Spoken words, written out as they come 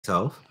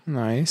myself.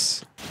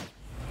 Nice.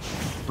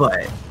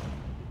 But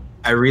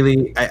I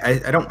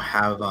don't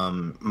have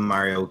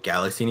Mario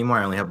Galaxy anymore.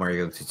 I only have Mario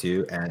Galaxy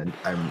 2, and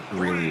I'm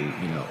really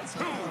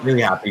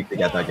really happy to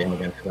get that game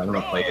again because I'm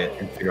gonna play it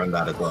and figure on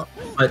that as well.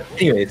 But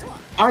anyways,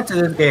 on to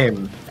this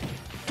game.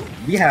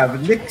 We have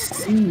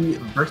NickC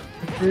versus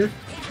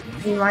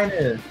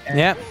XeNOwifi.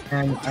 Yep.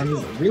 And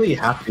I'm really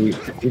happy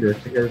to see this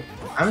because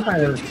I'm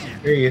kind of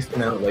curious to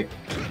know, like,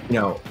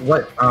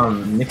 what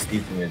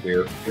NickC's gonna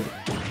do.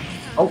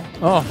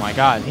 Oh my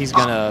God, he's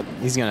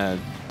gonna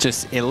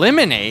just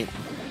eliminate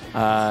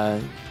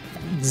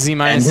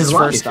XeNOwifi's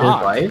first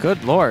stock.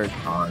 Good lord.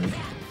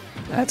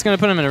 That's gonna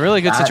put him in a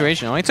really good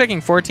situation. Only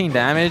taking 14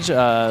 damage,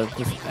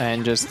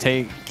 and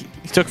he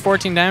took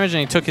 14 damage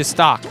and he took his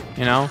stock,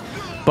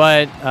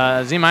 But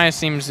XeNOwifi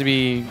seems to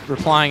be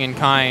replying in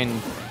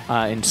kind,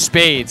 in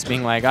spades,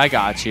 being like, "I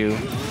got you."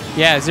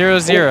 Yeah,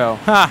 0-0.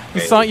 Ha!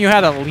 You thought you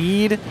had a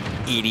lead,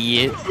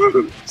 idiot.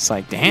 It's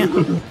like,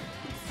 damn.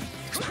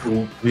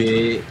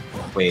 Stupid.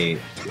 Wait.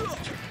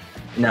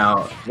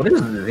 Now, what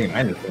is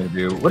XeNOwifi going to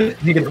do? What's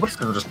he going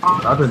to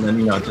respond other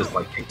than just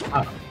like take it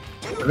out?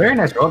 A very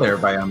nice roll there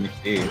by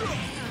NickC.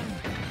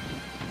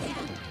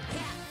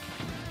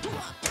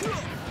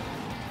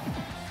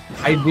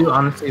 I do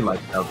honestly like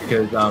that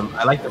because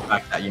I like the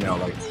fact that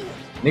like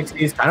NickC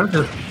is kind of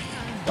just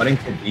wanting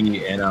to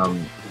be in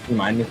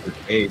XeNOwifi's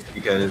face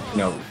because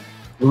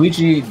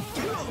Luigi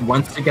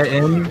wants to get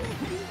in,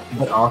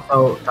 but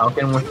also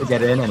Falcon wants to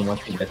get in, and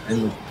once he gets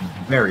in, it's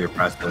very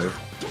impressive.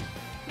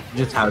 He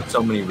just has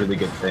so many really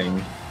good things.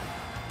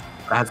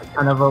 It has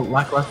kind of a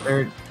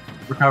lackluster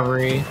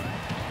recovery.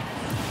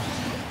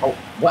 Oh,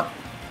 what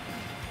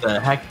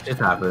the heck just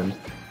happened?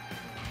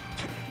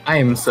 I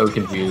am so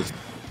confused.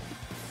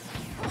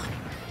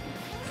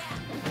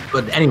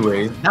 But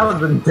anyways, that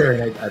was a very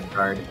nice edge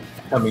guard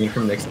coming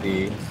from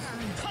NickC.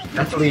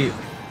 Definitely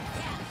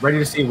ready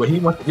to see what he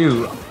wants to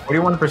do.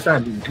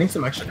 41%, getting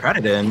some extra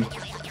credit in.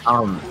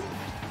 All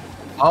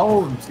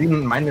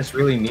XeNOwifi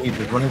really needs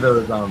is one of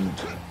those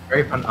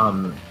very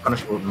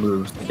punishable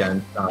moves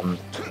against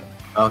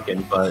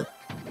Falcon. But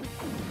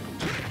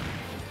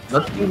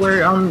let's see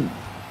where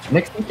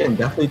NickC can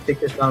definitely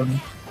take this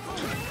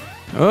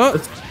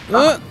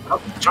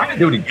trying to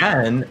do it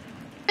again.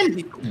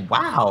 And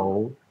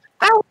wow.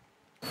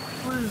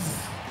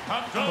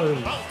 That was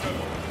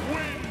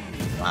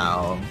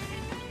wow.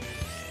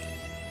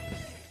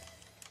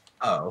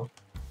 Oh.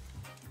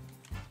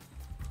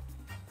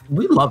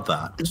 We love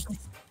that.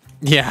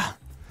 Yeah.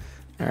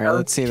 All right,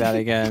 let's see that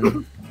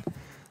again.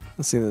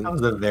 Let's see that. That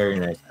was a very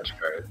nice edge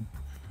card.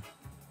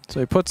 So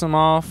he puts him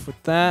off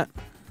with that.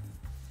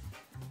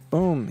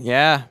 Boom.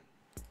 Yeah.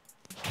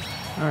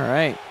 All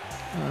right.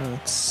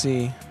 Let's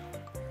see.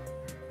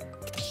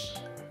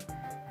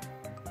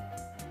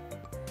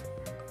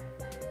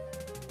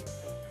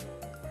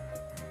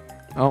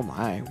 Oh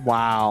my,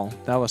 wow.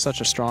 That was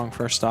such a strong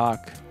first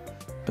stock.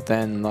 But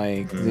then,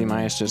 like,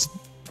 XeNOwifi just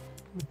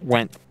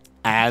went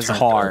as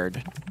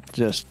hard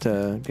just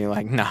to be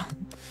like, nah.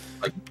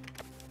 Like,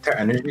 their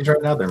energies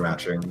right now, they're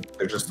matching.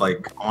 They're just,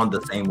 like, on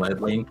the same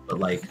wavelength, but,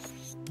 like,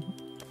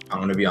 I'm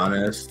gonna be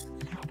honest,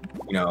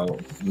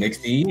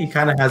 NickC, he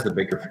kind of has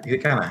like,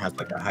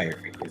 a higher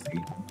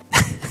frequency.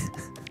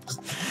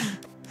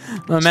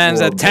 My man's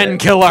at 10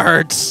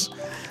 kilohertz.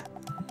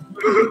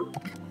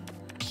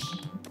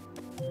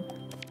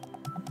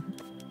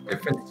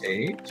 Different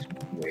stage?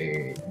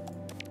 Wait.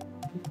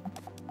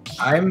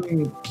 I'm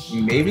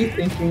maybe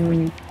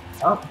thinking,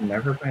 oh,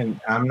 never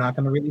mind. I'm not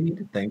gonna really need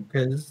to think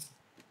because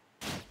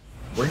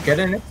we're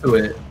getting into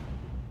it.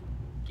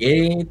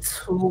 Getting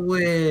to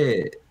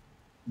it.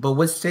 But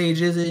what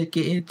stage is it?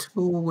 Get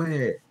into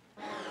it.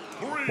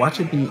 Watch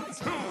it be.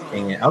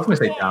 Dang it. I was gonna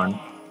say down.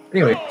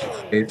 Anyway,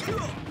 it's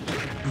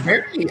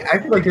very. I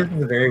feel like this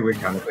is a very weird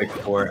counter pick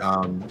for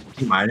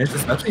XeNOwifi,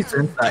 especially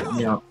since that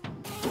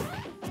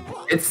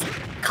it's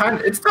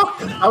tough.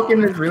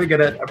 Falcon is really good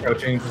at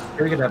approaching, just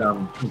really good at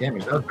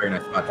damage. That was a very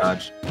nice spot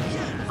dodge.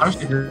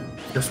 Honestly,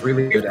 just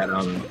really good at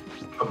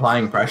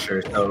applying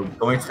pressure. So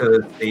going to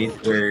the stage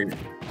where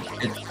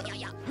it's,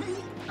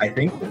 I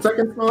think the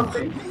second smallest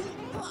stage.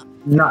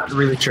 Not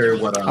really sure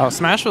what.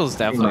 Smashville is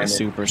definitely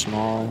super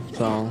small.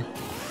 So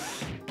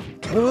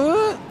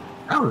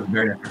that was a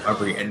very nice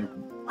recovery, and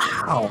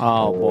wow.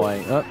 Oh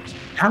boy.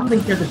 I don't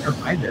think there's a jump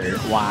either.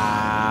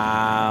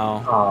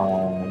 Wow.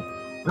 Oh,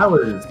 that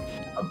was.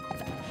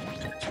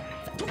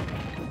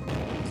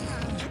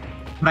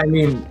 I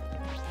mean,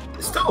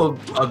 still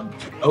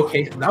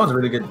okay. That was a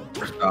really good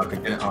first stock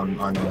again on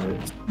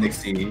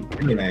NickC.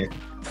 Really nice.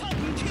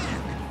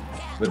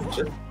 But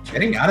just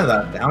getting out of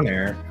that down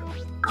air,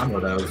 I don't know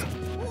what that was.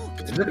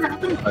 Did it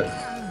happen? But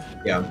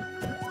yeah,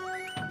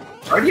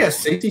 already at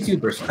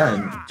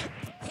 62%.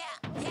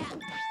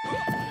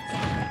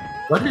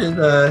 What is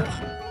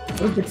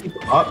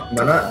oh,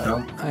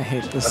 no. I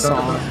hate this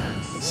song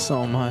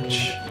so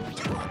much.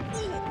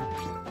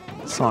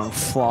 Song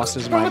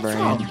flosses my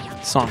brain.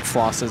 Song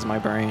flosses my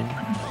brain.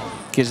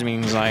 Gives me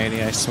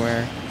anxiety, I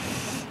swear.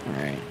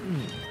 Alright.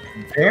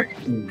 Very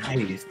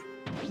nice.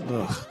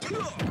 Ugh.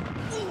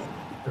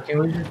 So can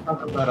we just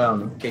talk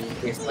about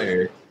case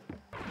players?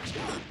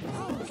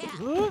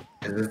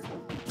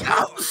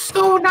 That was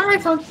so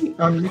nice on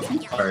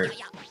NickC's part.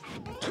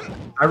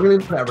 I really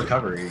like that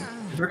recovery.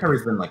 His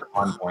recovery's been like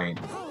on point.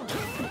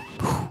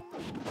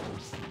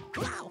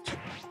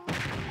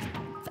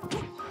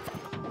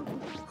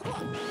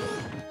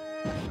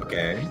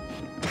 Okay.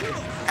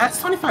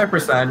 That's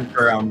 25%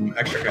 for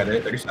extra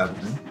credit, 37.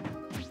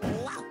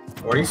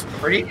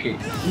 40, you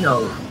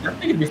know,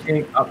 definitely could be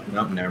staying up.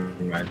 Nope, never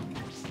mind.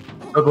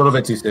 Took a little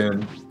bit too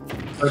soon.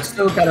 But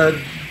still got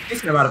a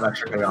decent amount of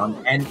extra credit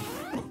on. And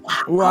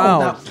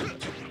wow.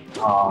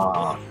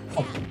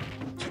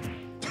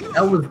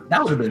 That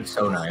would have been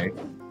so nice.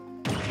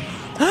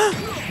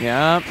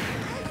 Yep.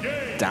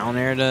 Down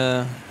air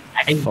to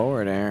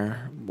forward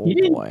air. Oh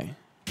boy.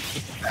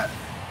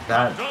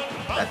 That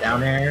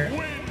down air.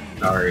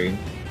 Sorry.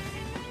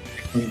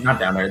 Not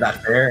down air.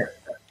 That fair.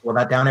 Well,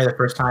 that down air the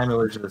first time, it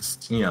was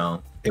just, you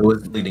know, it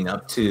was leading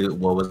up to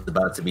what was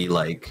about to be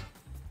like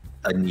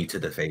a knee to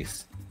the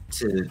face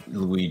to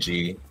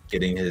Luigi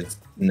getting his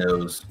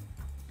nose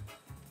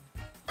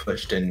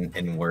pushed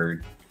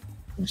inward.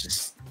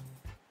 Just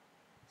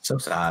so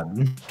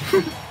sad.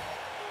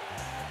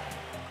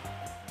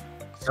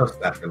 So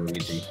sad for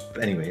Luigi.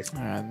 But anyways.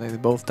 Alright, they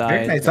both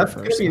died. Nice. That's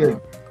gonna be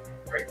the...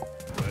 Right.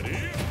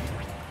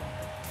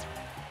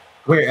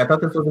 Wait, I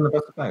thought this was in the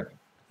best of 5.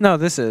 No,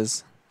 this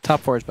is. Top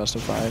 4 is best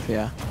of 5,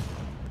 yeah.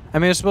 I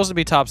mean, it's supposed to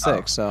be top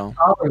 6, so.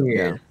 Oh,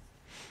 yeah.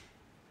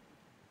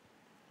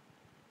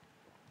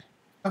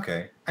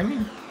 Okay. I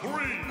mean,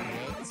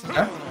 that's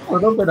a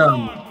little bit,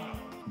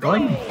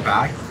 going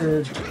back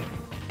to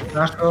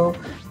Nashville,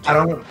 I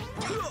don't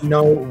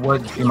know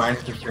what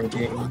XeNOwifi is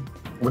thinking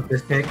with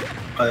this pick,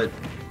 but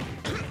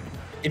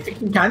if he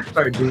can kind of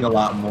start doing a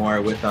lot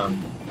more with,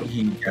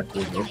 he gets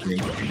his opening,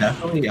 he can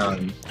definitely,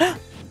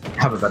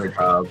 have a better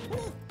job.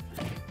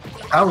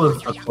 That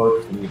was a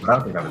close lead, but I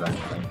don't think I was that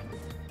time.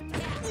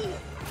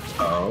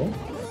 Oh.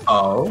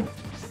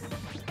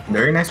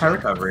 Very nice high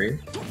recovery.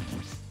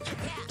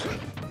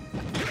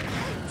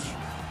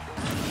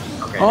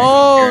 Okay,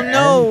 oh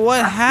no,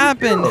 what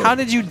happened? How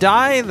did you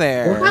die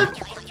there? Very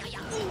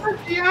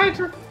nice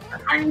attack.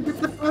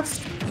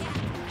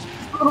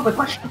 That was a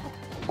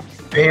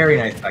very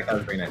nice attack.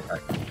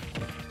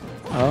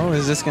 Oh,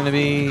 is this gonna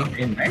be...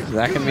 Is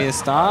that gonna be a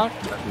stock?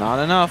 Not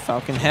enough.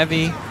 Falcon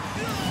heavy.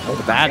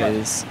 Oh, that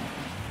is.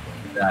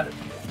 That is.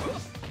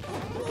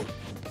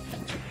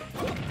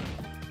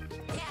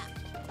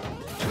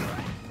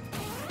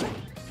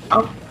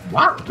 Oh,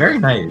 wow. Very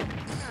nice.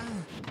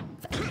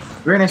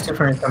 Very nice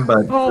difference,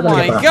 but... Oh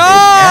my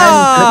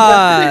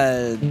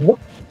god!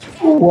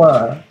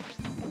 What?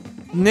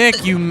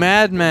 Nick, you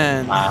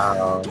madman.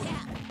 Wow.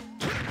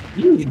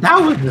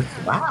 That was just...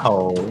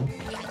 Wow.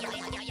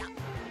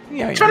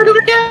 Yeah, trying to do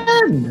it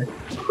again!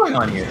 What's going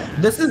on here?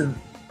 This is...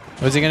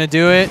 Was he gonna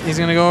do it? He's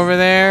gonna go over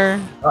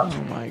there? Oh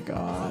my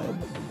god.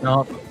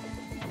 No.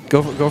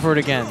 Go for it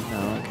again.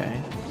 No,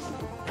 okay.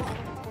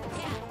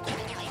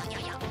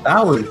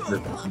 That was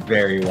just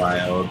very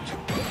wild.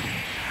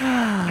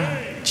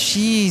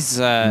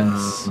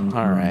 Jesus.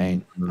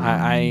 Alright.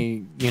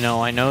 I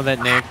know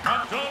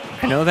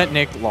that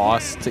Nick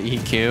lost to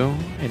EQ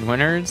in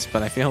winners,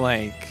 but I feel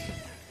like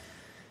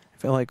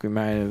he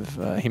might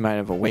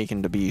have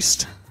awakened a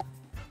beast,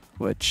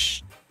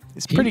 which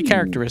is pretty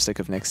characteristic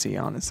of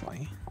NickC,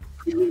 honestly.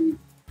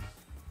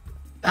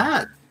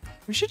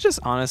 We should just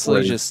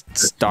honestly just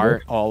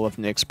start all of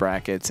Nick's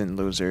brackets in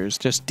losers.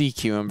 Just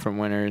DQ him from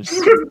winners.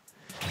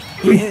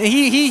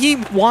 he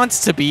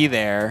wants to be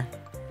there.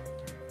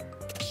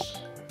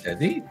 Does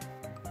he?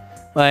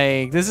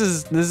 Like this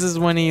is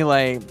when he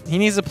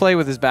needs to play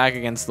with his back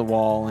against the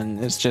wall,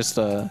 and it's just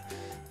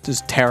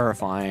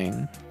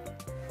terrifying.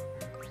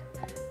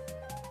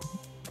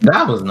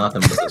 That was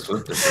nothing but the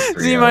swiftest.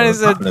 He might have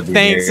said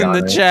thanks in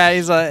the chat.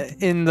 He's like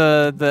in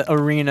the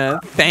arena.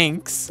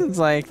 Thanks. It's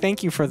like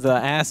thank you for the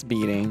ass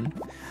beating.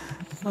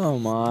 Oh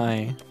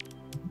my.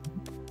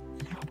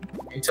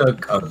 He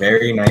took a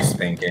very nice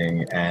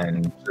spanking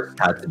and just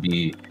had to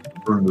be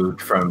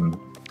removed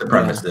from the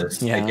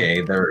premises,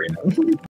 aka the arena.